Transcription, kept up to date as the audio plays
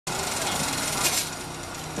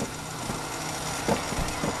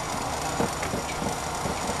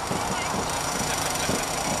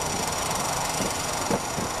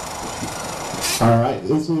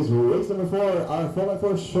This is race number 4, our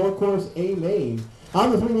 4x4 short course A main.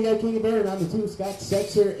 On the 3, we got Katie Barron. On the 2, Scott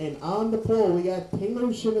Setzer. And on the pole, we got Taylor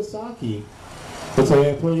Shimasaki. Looks like I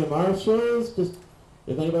have plenty of marshals. Just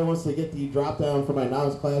if anybody wants to get the drop down for my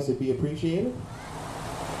novice class, it'd be appreciated.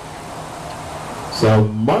 So,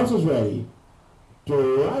 marshal's ready.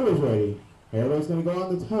 Driver's ready. Everybody's going to go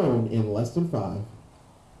on the tone in less than 5.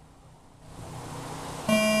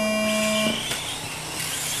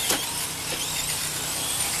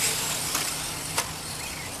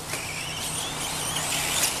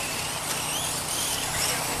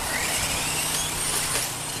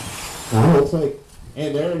 Oh, looks like,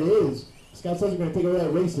 and there it is. Scott says we're going to take over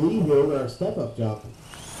that race lead here over our step-up jump.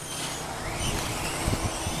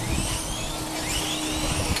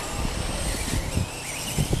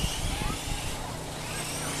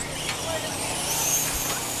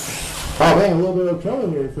 Oh man, a little bit of trouble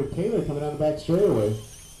here for Taylor coming down the back straightaway.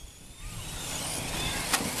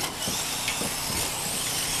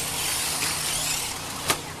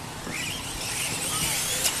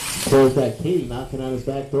 There's that Katie knocking on his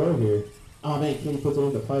back door here. Oh man, Katie puts it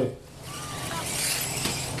in the pipe.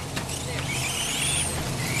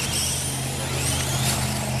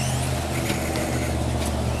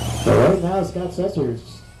 So right now, Scott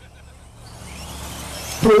Setzer's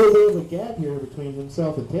put a little bit of a gap here between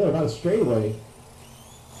himself and Taylor, about a straightaway.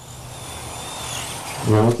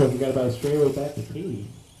 Well, looks like we got about a straightaway back to Katie.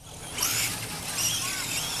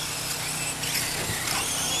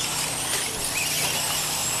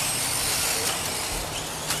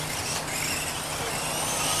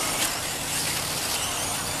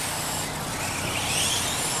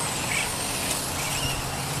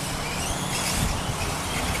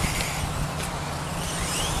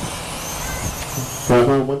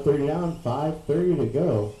 On 130 down, 5:30 to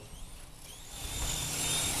go.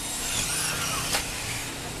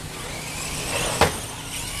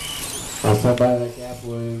 Last time by that gap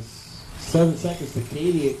was 7 seconds to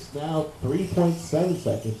Katie. It's now 3.7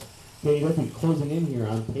 seconds. Katie Murphy closing in here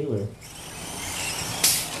on Taylor.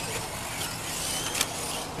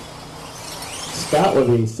 Scott with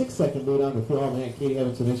a 6-second lead on the field. Oh man, Katie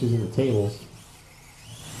having some issues in the tables.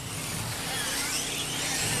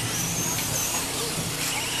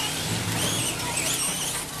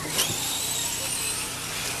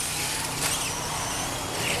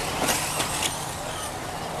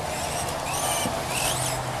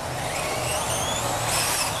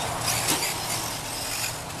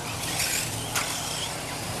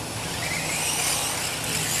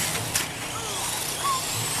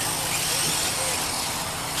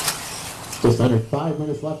 Just under 5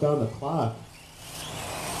 minutes left on the clock.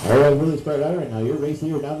 Everybody's really spread out right now. You're racing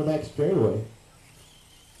here down the back straightaway.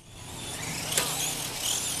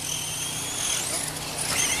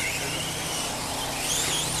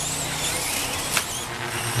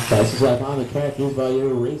 Fastest lap on the track is by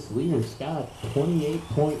your race leader, Scott,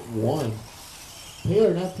 28.1.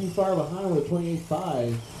 Taylor not too far behind with a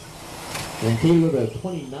 28.5. And Katie with a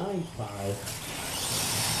 29.5.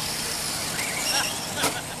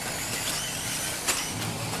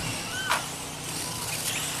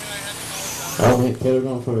 Oh man, Taylor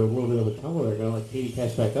going for a little bit of a tumble there. Going to let Katie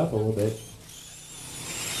catch back up a little bit.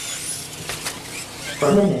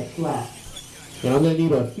 Minute left. And I'm going to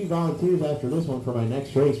need a few volunteers after this one for my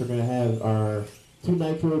next race. We're going to have our 2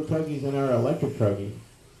 nitro truggies and our electric truggy.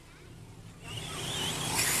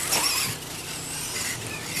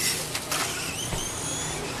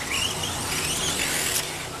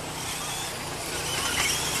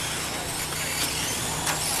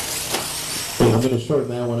 I'm going to shorten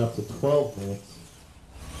that one up to 12 minutes.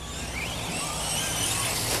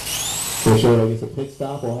 For sure, I guess a pit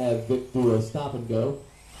stop. We'll have Vic do a stop and go.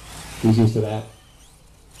 He's used to that.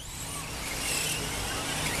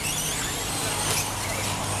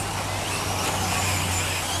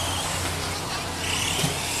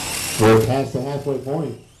 We're past the halfway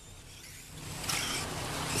point.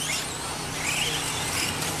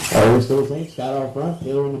 Oh, we're still the same. Scott out front,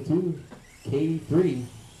 Taylor in the 2, Katie 3.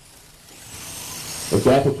 The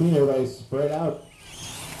gap between everybody's spread out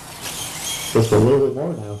just a little bit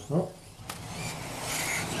more now. Oh.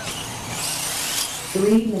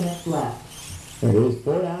 3 minutes left. There it is,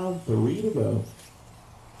 4 down, 3 to go.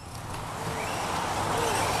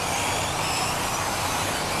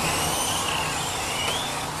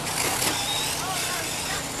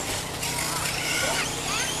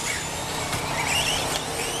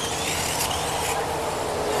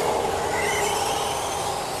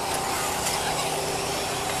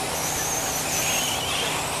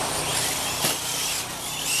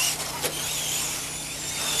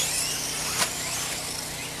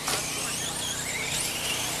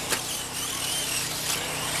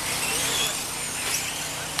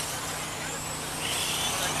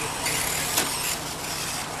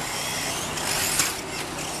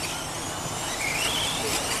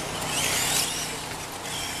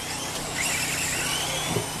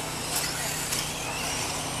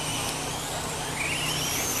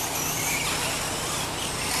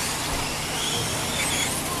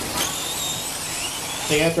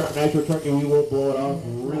 think after our nitro turkey, we will blow it off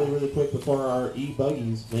really quick before our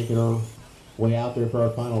e-buggies make our way out there for our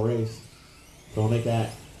final race. So we'll make that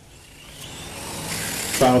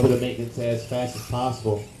final bit of maintenance as fast as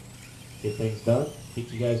possible. Get things done,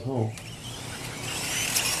 get you guys home.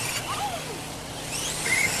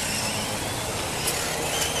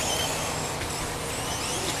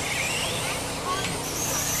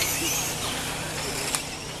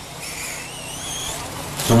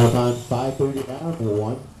 Coming on 5:30 now,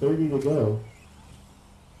 1:30 to go.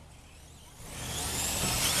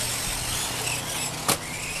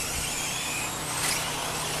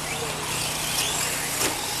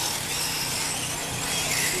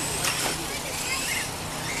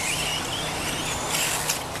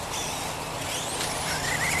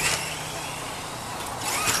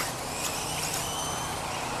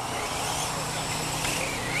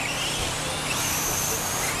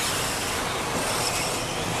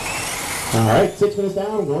 All right, 6 minutes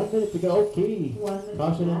down, 1 minute to go. Katie,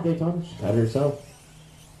 caution in Daytona. She got it herself.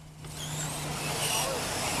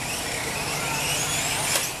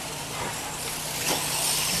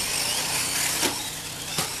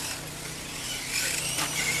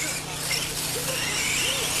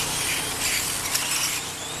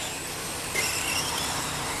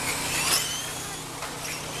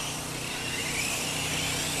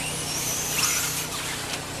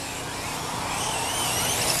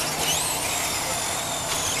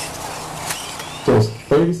 Just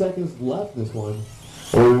 30 seconds left this one.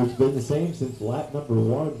 Order's been the same since lap number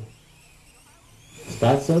 1.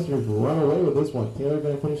 Scott Setser's run away with this one. Taylor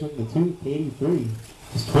going to finish in the 2, Katie 3.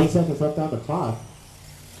 Just 20 seconds left on the clock.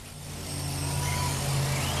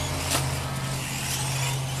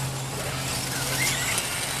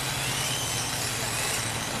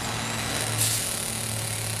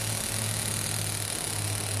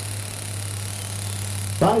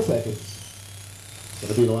 Five seconds. It's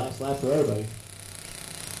going to be the last lap for everybody.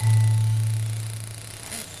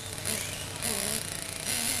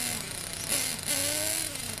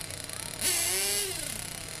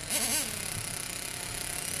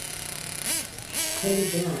 Taylor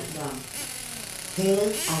Barrett, done.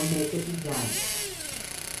 Taylor, I make it be done.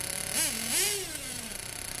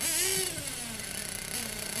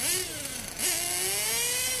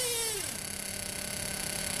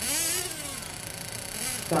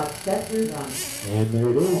 Scott Setzer, done. And there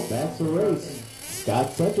it is. That's the race.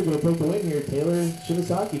 Scott Setzer going to take the win here. Taylor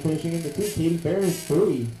Shimasaki finishing in the 2. Katie Barrett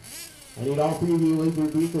 3. I need all 3 of you leave your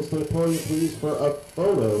vehicles to the podium, please, for a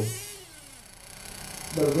photo.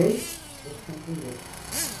 The race is completed.